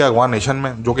कैरेक्टर होंगे अफगान नेशन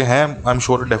में, जो कि हैं, आई एम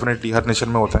श्योर डेफिनेटली हर नेशन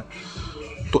में होते हैं,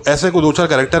 तो ऐसे कोई 2-4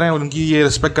 कैरेक्टर हैं, उनकी ये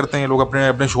रिस्पेक्ट करते हैं, ये लोग अपने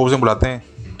अपने शो से बुलाते हैं,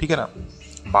 ठीक है ना.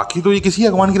 बाकी तो ये किसी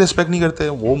अफगान की रिस्पेक्ट नहीं करते.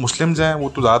 वो मुस्लिम्स हैं, वो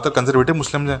तो ज़्यादातर कंजर्वेटिव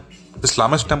मुस्लिम्स हैं,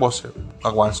 इस्लामिस्ट हैं बहुत से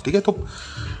अफगान, ठीक है. तो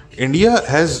India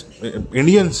has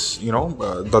Indians, you know,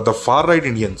 the far right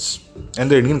Indians and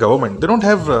the Indian government, they don't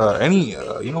have any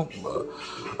you know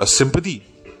sympathy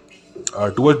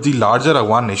towards the larger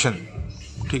Afghan nation,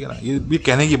 ठीक है ना. ये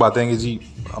कहने की बातें हैं कि जी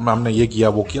हमने ये किया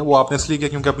वो किया, वो आपने इसलिए किया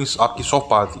क्योंकि आपकी सॉफ्ट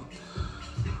पावर थी,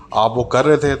 आप वो कर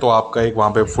रहे थे, तो आपका एक वहाँ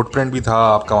पे फुटप्रिंट भी था,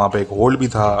 आपका वहाँ पे एक होल्ड भी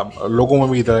था, लोगों में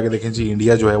भी था कि देखें जी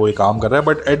इंडिया जो है वो ये काम कर रहा है.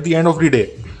 But at the end of the day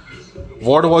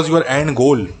What was your end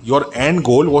goal? Your end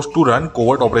goal was to run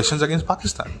covert operations against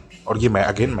Pakistan. और ये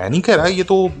मैं नहीं कह रहा, ये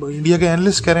तो इंडिया के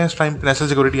एनालिस्ट कह रहे हैं इस टाइम पे, नेशनल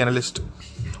सिक्योरिटी एनालिस्ट।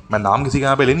 मैं नाम किसी के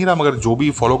यहाँ पे ले नहीं रहा, मगर जो भी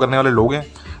फॉलो करने वाले लोग हैं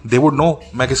दे वुड नो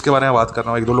मैं किसके बारे में बात कर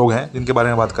रहा हूँ। एक दो लोग हैं जिनके बारे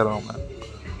में बात कर रहा हूँ मैं,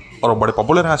 और बड़े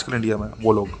पॉपुलर हैं आजकल इंडिया में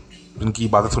वो लोग, जिनकी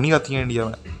बातें सुनी जाती हैं इंडिया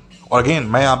में। और अगेन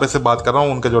मैं यहाँ पे से बात कर रहा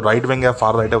हूँ उनका जो राइट विंग है,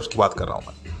 फार राइट है, उसकी बात कर रहा हूँ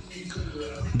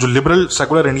मैं। जो लिबरल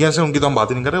सेकुलर इंडियंस हैं उनकी तो हम बात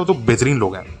ही नहीं कर रहे, वो तो बेहतरीन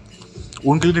लोग हैं,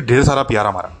 उनके लिए ढेर सारा प्यार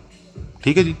हमारा,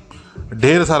 ठीक है जी,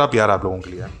 ढेर सारा प्यार आप लोगों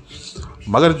के लिए।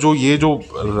 मगर जो ये जो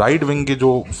राइट विंग के,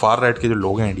 जो फार राइट के जो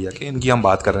लोग हैं इंडिया के, इनकी हम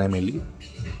बात कर रहे हैं मेनली।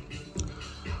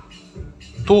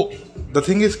 तो द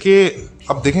थिंग इज के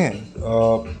अब देखें,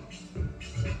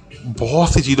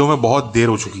 बहुत सी चीज़ों में बहुत देर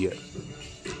हो चुकी है,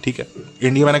 ठीक है।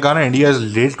 इंडिया, मैंने कहा ना, India is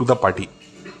late to the party.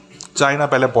 China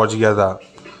पहले पहुंच गया था।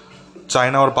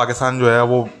 चाइना और पाकिस्तान जो है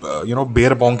वो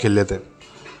बेर पोंग खेल लेते,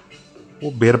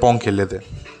 वो बेर पोंग खेल लेते।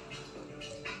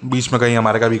 बीच में कहीं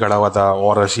अमेरिका भी खड़ा हुआ था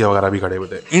और रशिया वगैरह भी खड़े हुए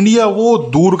थे। इंडिया वो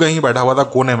दूर कहीं बैठा हुआ था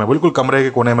कोने में, बिल्कुल कमरे के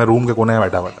कोने में, रूम के कोने में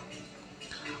बैठा हुआ था।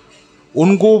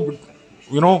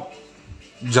 उनको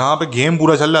जहाँ पे गेम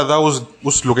पूरा चल रहा था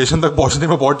उस लोकेशन तक पहुँचने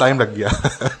में बहुत टाइम लग गया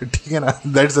ठीक है ना,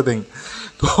 दैट्स द थिंग।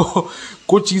 तो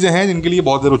कुछ चीज़ें हैं जिनके लिए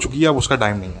बहुत देर हो चुकी है, अब उसका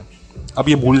टाइम नहीं है। अब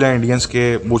ये भूल जाए इंडियंस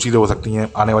के, वो चीज़ें हो सकती हैं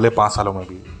आने वाले 5 सालों में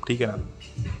भी, ठीक है ना।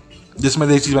 जिसमें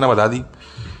एक चीज़ मैंने बता दी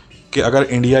कि अगर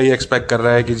इंडिया ये एक्सपेक्ट कर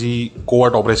रहा है कि जी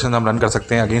कोवर्ट ऑपरेशन हम रन कर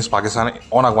सकते हैं against Pakistan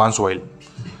on Afghan soil,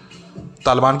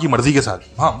 Taliban की मर्जी के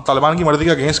साथ। हाँ, तालिबान की मर्जी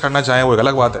का अगेंस्ट करना चाहें वो एक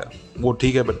अलग बात है, वो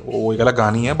ठीक है, वो एक अलग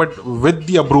कहानी है, but with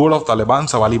the approval of Taliban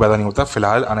सवाल ही पैदा नहीं होता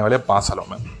फिलहाल आने वाले 5 सालों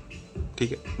में,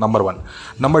 ठीक है। नंबर 1।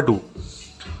 नंबर 2,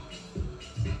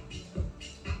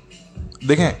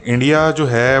 देखें, इंडिया जो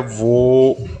है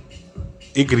वो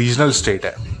एक रीजनल स्टेट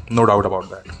है, no doubt about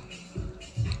that.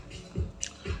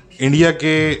 India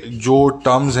के जो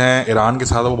टर्म्स हैं ईरान के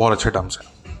साथ वो बहुत अच्छे टर्म्स हैं,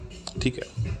 ठीक है।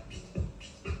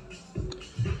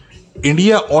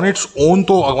 इंडिया ऑन इट्स ओन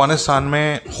तो अफगानिस्तान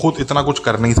में खुद इतना कुछ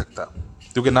कर नहीं सकता,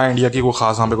 क्योंकि ना इंडिया की कोई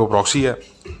ख़ास वहाँ पे कोई प्रॉक्सी है,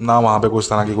 ना वहाँ पे कोई इस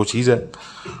तरह की कोई चीज़ है।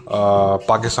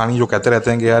 पाकिस्तानी जो कहते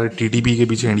रहते हैं कि यार टीटीपी के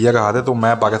पीछे इंडिया का हाथ है, तो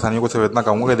मैं पाकिस्तानियों को सिर्फ इतना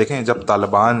कहूँगा कि देखें, जब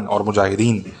तालिबान और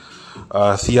मुजाहिदीन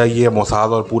CIA, मोसाद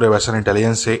और पूरे वेस्टर्न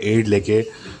इंटेलिजेंस से एड लेके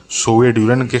सोवियत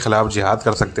यूनियन के ख़िलाफ़ जिहाद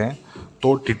कर सकते हैं,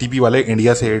 तो टीटीपी वाले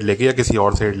इंडिया से एड लेके या किसी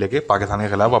और से एड लेके पाकिस्तान के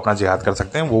खिलाफ अपना जिहाद कर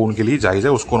सकते हैं। वो उनके लिए जायज़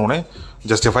है, उसको उन्होंने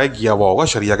जस्टिफाई किया हुआ होगा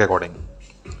शरिया के अकॉर्डिंग,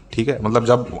 ठीक है। मतलब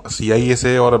जब CIA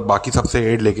से और बाकी सबसे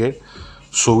एड लेके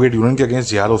सोवियत यूनियन के अगेंस्ट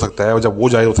जिहाद हो सकता है, और जब वो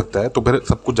जायज़ हो सकता है तो फिर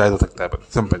सब कुछ जायज़ हो सकता है।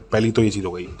 सिंपल, पहली तो ये चीज़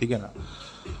हो गई, ठीक है ना।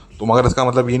 तो मगर इसका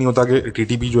मतलब ये नहीं होता कि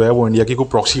टीटीपी जो है वो इंडिया की कोई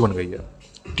प्रॉक्सी बन गई है।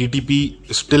 TTP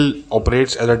still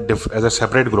operates as a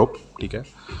separate group, ठीक है।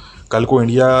 कल को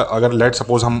इंडिया अगर, लेट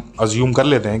सपोज हम अज्यूम कर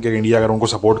लेते हैं कि इंडिया अगर उनको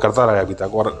सपोर्ट करता रहा अभी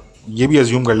तक, और ये भी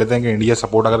अज्यूम कर लेते हैं कि इंडिया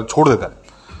सपोर्ट अगर छोड़ देता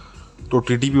है, तो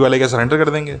टीटीपी वाले क्या सरेंडर कर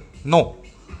देंगे? No,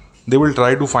 they will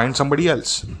try to find somebody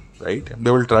else, right.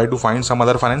 They will try to find some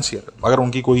other financier, अगर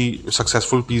उनकी कोई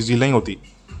सक्सेसफुल पीस डील नहीं होती,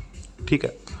 ठीक है।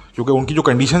 क्योंकि उनकी जो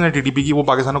कंडीशन है टीटीपी की, वो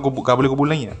पाकिस्तान को काबिल कबूल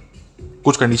नहीं है।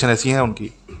 कुछ कंडीशन ऐसी हैं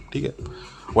उनकी, ठीक है,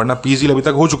 वरना पीस डील अभी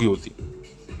तक हो चुकी होती।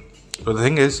 तो द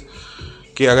थिंग इज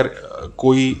कि अगर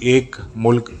कोई एक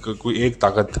मुल्क, कोई एक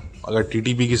ताकत अगर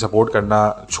टीटीपी की सपोर्ट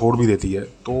करना छोड़ भी देती है,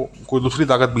 तो कोई दूसरी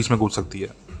ताकत बीच में कूद सकती है,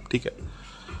 ठीक है।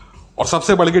 और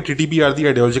सबसे बढ़ के TTP are the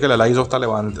ideological allies of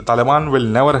Taliban. Taliban will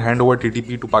never hand over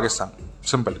TTP to Pakistan,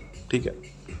 simple, ठीक है।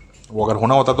 वो अगर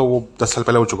होना होता तो वो 10 साल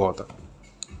पहले हो चुका होता।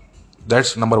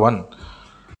 That's number 1।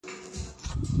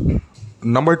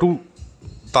 नंबर 2,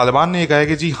 तालिबान ने कहा है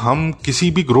कि जी हम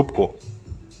किसी भी ग्रुप को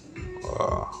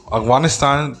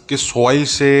अफगानिस्तान के सॉइल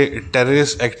से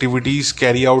टेररिस्ट एक्टिविटीज़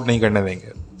कैरी आउट नहीं करने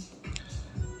देंगे,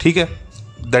 ठीक है।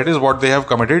 That is what they have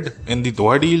committed in the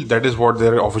Doha deal, that is what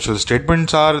their official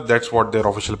statements are, that's what their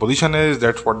official position is,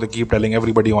 that's what they keep telling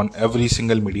everybody on every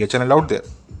single media channel out there,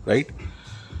 right.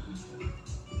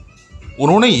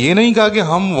 उन्होंने ये नहीं कहा कि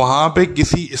हम वहाँ पे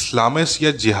किसी Islamist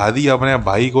या जिहादी अपने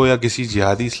भाई को या किसी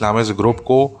जिहादी इस्लामिस्ट ग्रुप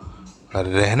को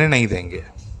रहने नहीं देंगे।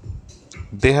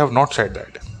 They have not said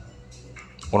that.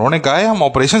 उन्होंने कहा है हम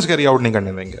ऑपरेशंस कैरी आउट नहीं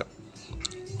करने देंगे।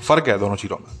 फ़र्क है दोनों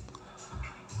चीज़ों में।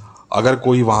 अगर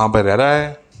कोई वहाँ पर रह रहा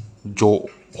है जो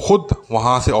खुद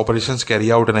वहाँ से ऑपरेशंस कैरी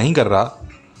आउट नहीं कर रहा,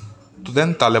 तो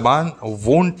then Taliban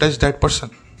won't touch that person,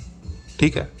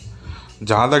 ठीक है।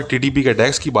 जहाँ तक टीटीपी के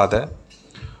अटैक्स की बात है,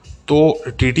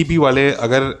 तो टीटीपी वाले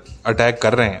अगर अटैक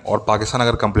कर रहे हैं और पाकिस्तान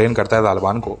अगर कंप्लेन करता है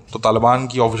तालिबान को, तो तालिबान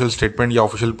की ऑफिशियल स्टेटमेंट या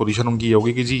ऑफिशियल पोजीशन उनकी ये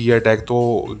होगी कि जी ये अटैक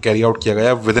तो कैरी आउट किया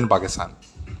गया विद इन पाकिस्तान,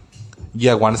 ये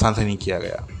अफगानिस्तान से नहीं किया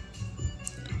गया,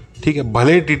 ठीक है।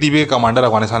 भले टीटीपी के कमांडर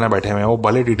अफगानिस्तान में बैठे हुए हैं, वो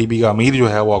भले टीटीपी का अमीर जो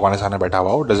है वो अफगानिस्तान में बैठा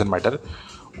हुआ हो, डजेंट मैटर,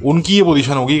 उनकी ये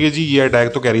पोजीशन होगी कि जी ये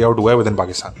अटैक तो कैरी आउट हुआ है विद इन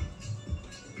पाकिस्तान,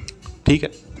 ठीक है।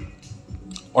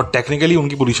 और टेक्निकली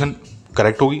उनकी पोजीशन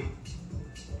करेक्ट होगी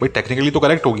भाई, टेक्निकली तो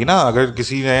करेक्ट होगी ना। अगर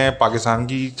किसी ने पाकिस्तान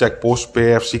की चेक पोस्ट पे,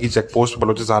 एफसी की चेक पोस्ट पे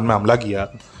बलूचिस्तान में हमला किया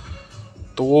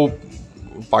तो वो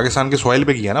पाकिस्तान के सॉइल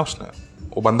पे किया ना उसने,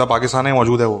 वो बंदा पाकिस्तान में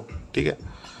मौजूद है वो, ठीक है।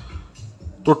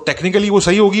 तो टेक्निकली वो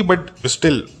सही होगी, but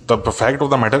still the fact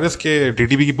of the matter is के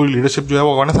टीटीपी की पूरी लीडरशिप जो है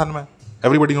वो अफगानिस्तान में,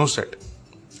 एवरीबडी नोज दैट,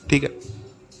 ठीक है।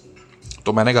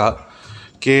 तो मैंने कहा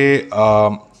कि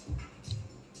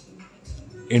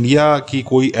इंडिया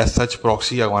की ऐसा सच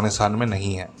प्रॉक्सी अफगानिस्तान में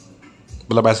नहीं है।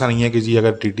 मतलब ऐसा नहीं है कि जी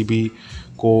अगर टीटीपी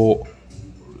को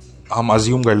हम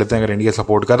अज्यूम कर लेते हैं अगर इंडिया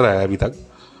सपोर्ट कर रहा है अभी तक,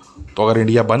 तो अगर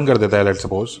इंडिया बंद कर देता है लेट्स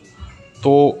सपोज,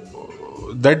 तो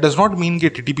दैट डज नॉट मीन कि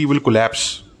टीटीपी विल कोलैप्स,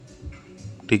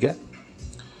 ठीक है।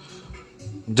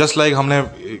 जस्ट लाइक हमने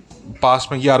पास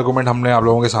में ये आर्गूमेंट हमने आप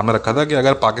लोगों के सामने रखा था कि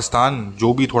अगर पाकिस्तान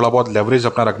जो भी थोड़ा बहुत लेवरेज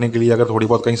अपना रखने के लिए अगर थोड़ी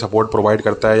बहुत कहीं सपोर्ट प्रोवाइड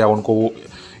करता है या उनको वो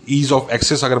ईज ऑफ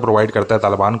एक्सेस अगर प्रोवाइड करता है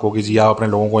तालिबान को कि जी आप अपने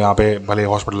लोगों को यहाँ पे भले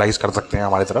हॉस्पिटलाइज कर सकते हैं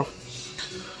हमारी तरफ,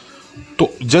 तो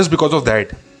just because of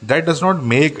that does not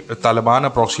make Taliban a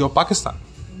proxy of Pakistan.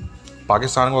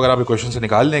 Pakistan को अगर आप इक्वेशन से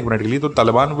निकाल लें एक मिनट के लिए, तो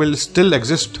Taliban will still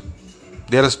exist,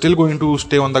 they are still going to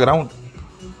stay on the ground,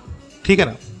 ठीक है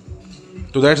ना।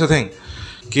 तो दैट्स द थिंग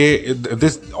कि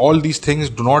this all these things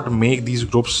do not make these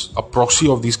groups a proxy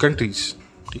of these countries,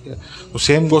 ठीक है। तो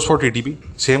same goes for TTP,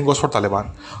 same goes for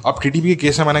Taliban. अब TTP के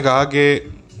केस में मैंने कहा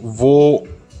कि वो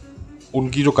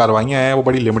उनकी जो कार्रवाइयाँ हैं वो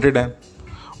बड़ी लिमिटेड हैं।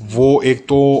 वो एक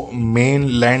तो मेन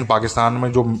लैंड पाकिस्तान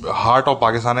में जो हार्ट ऑफ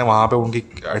पाकिस्तान है वहाँ पे उनकी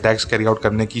अटैक्स कैरी आउट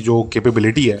करने की जो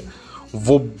कैपेबिलिटी है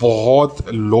वो बहुत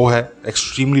लो है,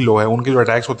 एक्सट्रीमली लो है। उनके जो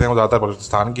अटैक्स होते हैं वो ज़्यादातर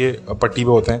बलूचिस्तान के पट्टी पे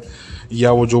होते हैं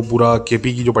या वो जो पूरा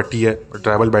केपी की जो पट्टी है,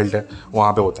 ट्राइबल बेल्ट है,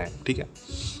 वहाँ पे होते हैं, ठीक है।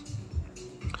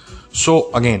 सो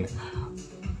अगेन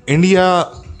इंडिया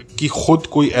की खुद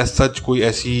कोई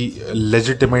ऐसी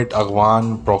लेजिटिमेट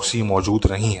अफगान प्रॉक्सी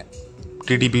मौजूद नहीं है।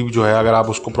 टीटीपी जो है अगर आप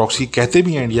उसको प्रॉक्सी कहते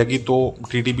भी हैं इंडिया की, तो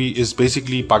TTP is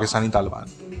basically Pakistani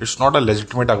Taliban, it's not a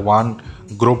legitimate Afghan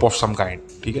group of some kind,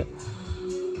 ठीक है।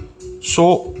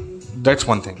 So that's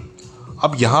one thing.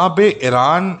 अब यहाँ पे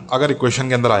ईरान अगर इक्वेशन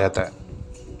के अंदर आ जाता है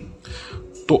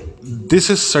तो this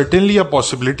is certainly a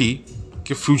possibility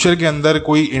कि फ्यूचर के अंदर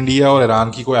कोई इंडिया और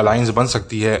ईरान की कोई अलायंस बन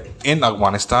सकती है इन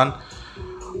अफगानिस्तान,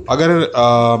 अगर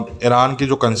ईरान के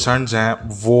जो कंसर्न्स हैं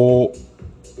वो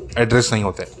एड्रेस नहीं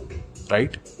होते,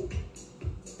 राइट।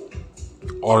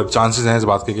 और चांसेस हैं इस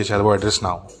बात के कि शायद वो एड्रेस ना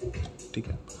हो, ठीक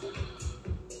है।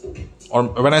 और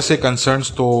व्हेन आई से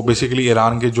कंसर्न्स तो बेसिकली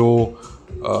ईरान के जो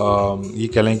ये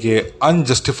कह लें कि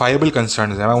अनजस्टिफाइबल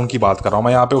कंसर्न्स हैं, मैं उनकी बात कर रहा हूँ।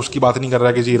 मैं यहाँ पे उसकी बात नहीं कर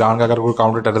रहा कि जी ईरान का अगर कोई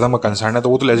काउंटर टेररिज्म का कंसर्न है तो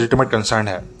वो तो लेजिटिमेट कंसर्न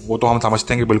है, वो तो हम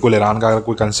समझते हैं कि बिल्कुल ईरान का अगर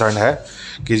कोई कंसर्न है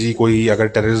कि जी कोई अगर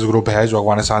टेररिस्ट ग्रुप है जो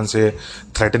अफगानिस्तान से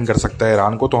थ्रेटन कर सकता है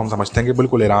ईरान को, तो हम समझते हैं कि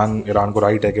बिल्कुल ईरान को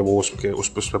राइट है कि वो उस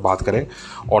पर बात करे,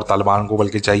 और तालिबान को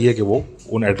बल्कि चाहिए कि वो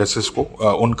उन एड्रेसेस को,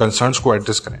 उन कंसर्न्स को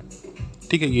एड्रेस करें,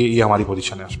 ठीक है। ये हमारी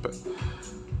पोजीशन है उस पर।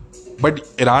 बट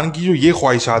ईरान की जो ये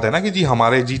ख्वाहिशात है ना कि जी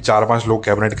हमारे जी 4-5 लोग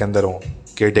कैबिनेट के अंदर हों,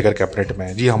 केयर टेकर कैबिनेट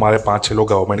में, जी हमारे 5-6 लोग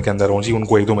गवर्नमेंट के अंदर हों, जी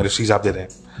उनको 1-2 मिनिस्ट्रीज आप दे दें,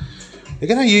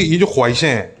 देखिए ना ये जो ख्वाहिशें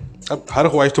हैं, अब हर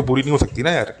ख्वाहिश तो पूरी नहीं हो सकती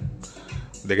ना यार।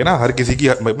 देखिए ना हर किसी की,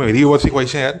 मेरी बहुत सी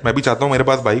ख्वाहिशें यार, मैं भी चाहता हूँ मेरे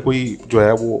पास भाई कोई जो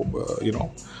है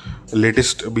वो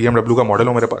लेटेस्ट BMW का मॉडल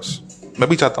हो मेरे पास, मैं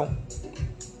भी चाहता हूँ,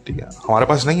 ठीक है। हमारे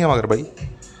पास नहीं है मगर भाई,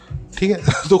 ठीक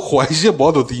है। तो ख्वाहिशें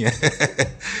बहुत होती हैं,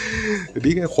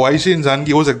 ठीक है। ख्वाहिशें इंसान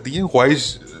की हो सकती हैं,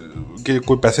 ख्वाहिश के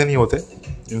कोई पैसे नहीं होते,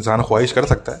 इंसान ख्वाहिश कर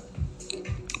सकता है,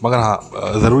 मगर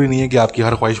हाँ ज़रूरी नहीं है कि आपकी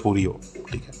हर ख्वाहिश पूरी हो,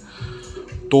 ठीक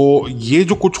है। तो ये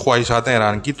जो कुछ ख्वाहिशात हैं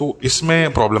ईरान की, तो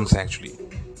इसमें प्रॉब्लम्स हैं एक्चुअली,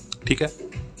 ठीक है।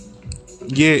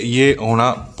 ये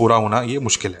होना, पूरा होना ये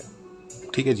मुश्किल है,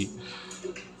 ठीक है जी।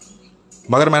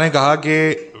 मगर मैंने कहा कि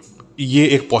ये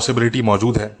एक पॉसिबिलिटी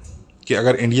मौजूद है कि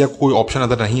अगर इंडिया को कोई ऑप्शन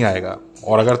अदर नहीं आएगा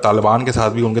और अगर तालिबान के साथ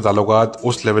भी उनके ताल्लुकात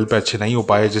उस लेवल पे अच्छे नहीं हो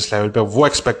पाए जिस लेवल पे वो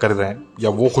एक्सपेक्ट कर रहे हैं, या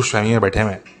वो खुशफहमी में बैठे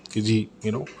हुए हैं कि जी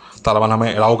तालिबान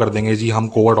हमें अलाउ कर देंगे जी हम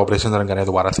कोवर्ट ऑपरेशन रन करें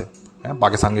दोबारा से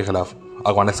पाकिस्तान के ख़िलाफ़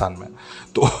अफगानिस्तान में,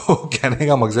 तो कहने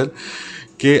का मकसद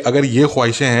कि अगर ये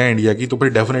ख्वाहिशें हैं इंडिया की, तो फिर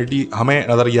डेफिनेटली हमें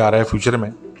नज़र ये आ रहा है फ्यूचर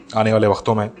में, आने वाले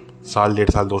वक्तों में, साल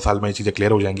 1.5 साल 2 साल में ये चीज़ें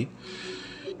क्लियर हो जाएंगी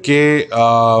कि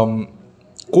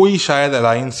कोई शायद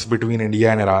alliance between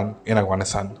India and Iran in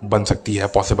Afghanistan बन सकती है,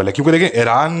 पॉसिबल है। क्योंकि देखिए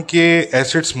ईरान के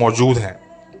एसेट्स मौजूद हैं,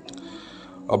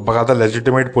 बकायदा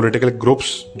लेजिटिमेट पॉलिटिकल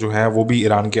ग्रुप्स जो हैं वो भी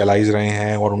ईरान के अलाइज रहे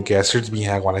हैं और उनके एसेट्स भी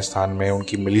हैं अफगानिस्तान में,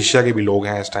 उनकी मिलिशिया के भी लोग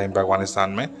हैं इस टाइम पे अफगानिस्तान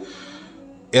में।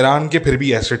 ईरान के फिर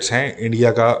भी एसेट्स हैं,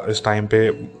 इंडिया का इस टाइम पे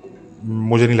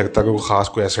मुझे नहीं लगता कि कोई ख़ास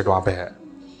कोई एसेट वहाँ पे है,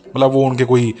 मतलब वो उनके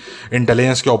कोई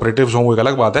इंटेलिजेंस के ऑपरेटिव्स हों वो एक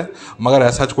अलग बात है, मगर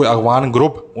ऐसा कोई अगवान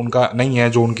ग्रुप उनका नहीं है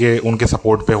जो उनके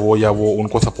सपोर्ट पे हो या वो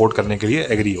उनको सपोर्ट करने के लिए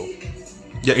एग्री हो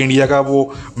या इंडिया का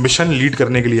वो मिशन लीड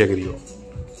करने के लिए एग्री हो।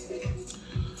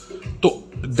 तो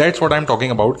that's what I am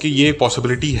talking about कि ये एक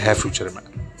पॉसिबिलिटी है फ्यूचर में।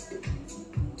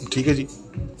 ठीक है जी।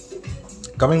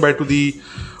 Coming back to the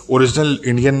original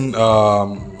Indian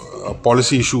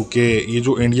policy issue के ये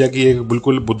जो इंडिया की एक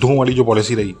बिल्कुल बुद्धों वाली जो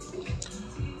पॉलिसी रही,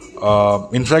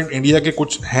 इनफैक्ट इंडिया के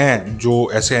कुछ हैं जो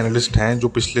ऐसे एनालिस्ट हैं जो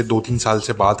पिछले 2-3 साल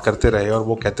से बात करते रहे और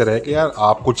वो कहते रहे कि यार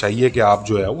आपको चाहिए कि आप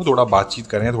जो है वो थोड़ा बातचीत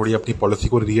करें, थोड़ी अपनी पॉलिसी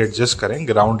को रीएडजस्ट करें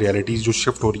ग्राउंड रियलिटीज़ जो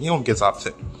शिफ्ट हो रही हैं उनके हिसाब से।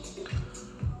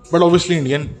 But obviously the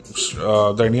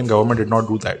Indian government did not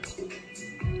do that.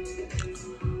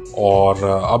 और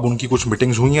अब उनकी कुछ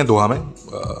मीटिंग्स हुई हैं दोहा में।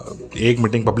 एक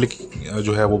मीटिंग पब्लिक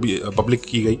जो है वो भी पब्लिक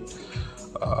की गई,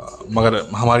 मगर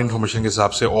हमारी इन्फॉर्मेशन के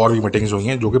हिसाब से और भी मीटिंग्स हुई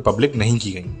हैं जो कि पब्लिक नहीं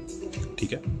की गई।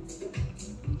 ठीक है,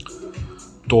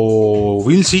 तो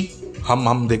वील सी,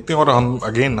 हम देखते हैं। और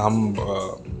हम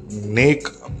नेक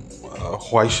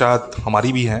ख्वाहिशात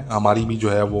हमारी भी हैं, हमारी भी जो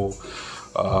है वो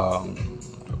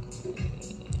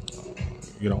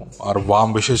are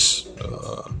warm wishes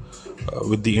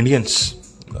with the Indians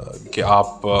कि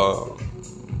आप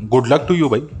गुड लक टू यू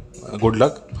भाई, गुड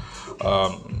लक।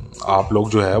 आप लोग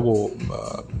जो है वो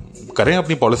करें,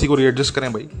 अपनी पॉलिसी को रीएडजस्ट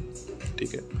करें भाई।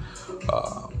 ठीक है,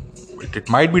 it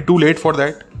might be too late for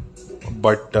that,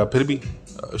 but फिर भी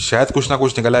शायद कुछ ना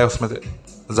कुछ निकला है उसमें से।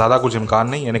 ज़्यादा कुछ इम्कान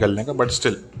नहीं है निकलने का, but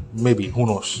still maybe, who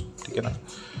knows. ठीक है ना।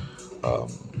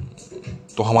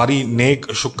 तो हमारी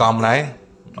नेक शुभकामनाएं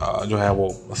जो है वो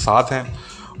साथ हैं।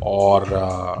 और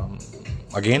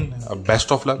again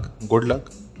best of luck, good luck,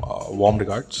 warm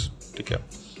regards. ठीक है,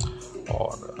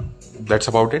 और दैट्स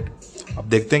अबाउट इट। अब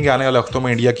देखते हैं कि आने वाले वक्तों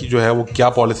में इंडिया की जो है वो क्या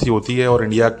पॉलिसी होती है और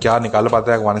इंडिया क्या निकाल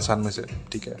पाता है अफगानिस्तान में से।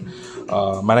 ठीक है,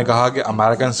 मैंने कहा कि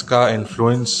अमेरिकन्स का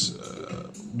इन्फ्लुएंस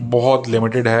बहुत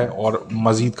लिमिटेड है और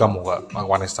मज़ीद कम होगा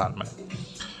अफगानिस्तान में।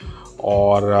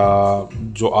 और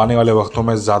जो आने वाले वक्तों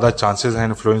में ज़्यादा चांसेस हैं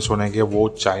इन्फ्लुएंस होने के वो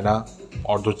चाइना,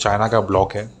 और जो चाइना का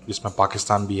ब्लॉक है जिसमें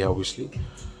पाकिस्तान भी है ओबियसली,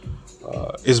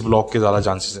 इस ब्लॉक के ज़्यादा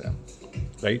चांसेस हैं।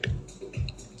 Right,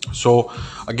 so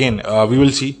again we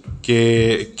will see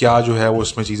कि क्या जो है वो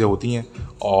इसमें चीज़ें होती हैं,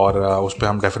 और उस पर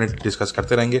हम डेफिनेटली डिस्कस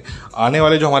करते रहेंगे। आने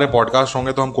वाले जो हमारे पॉडकास्ट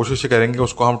होंगे तो हम कोशिश करेंगे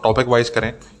उसको हम टॉपिक वाइज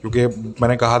करें, क्योंकि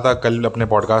मैंने कहा था कल अपने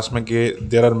पॉडकास्ट में कि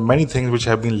there are many things which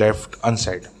have been left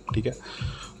unsaid. ठीक है,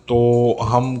 तो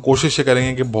हम कोशिश ये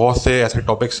करेंगे कि बहुत से ऐसे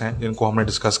टॉपिक्स हैं जिनको हमने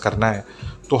डिस्कस करना है,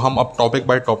 तो हम अब टॉपिक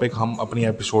बाय टॉपिक हम अपनी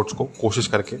एपिसोड्स को कोशिश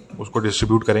करके उसको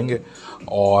डिस्ट्रीब्यूट करेंगे,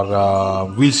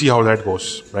 और we'll see how that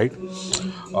goes. Right,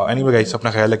 anyway guys,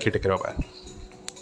 अपना ख्याल रखिए, टेक केयर, बाय।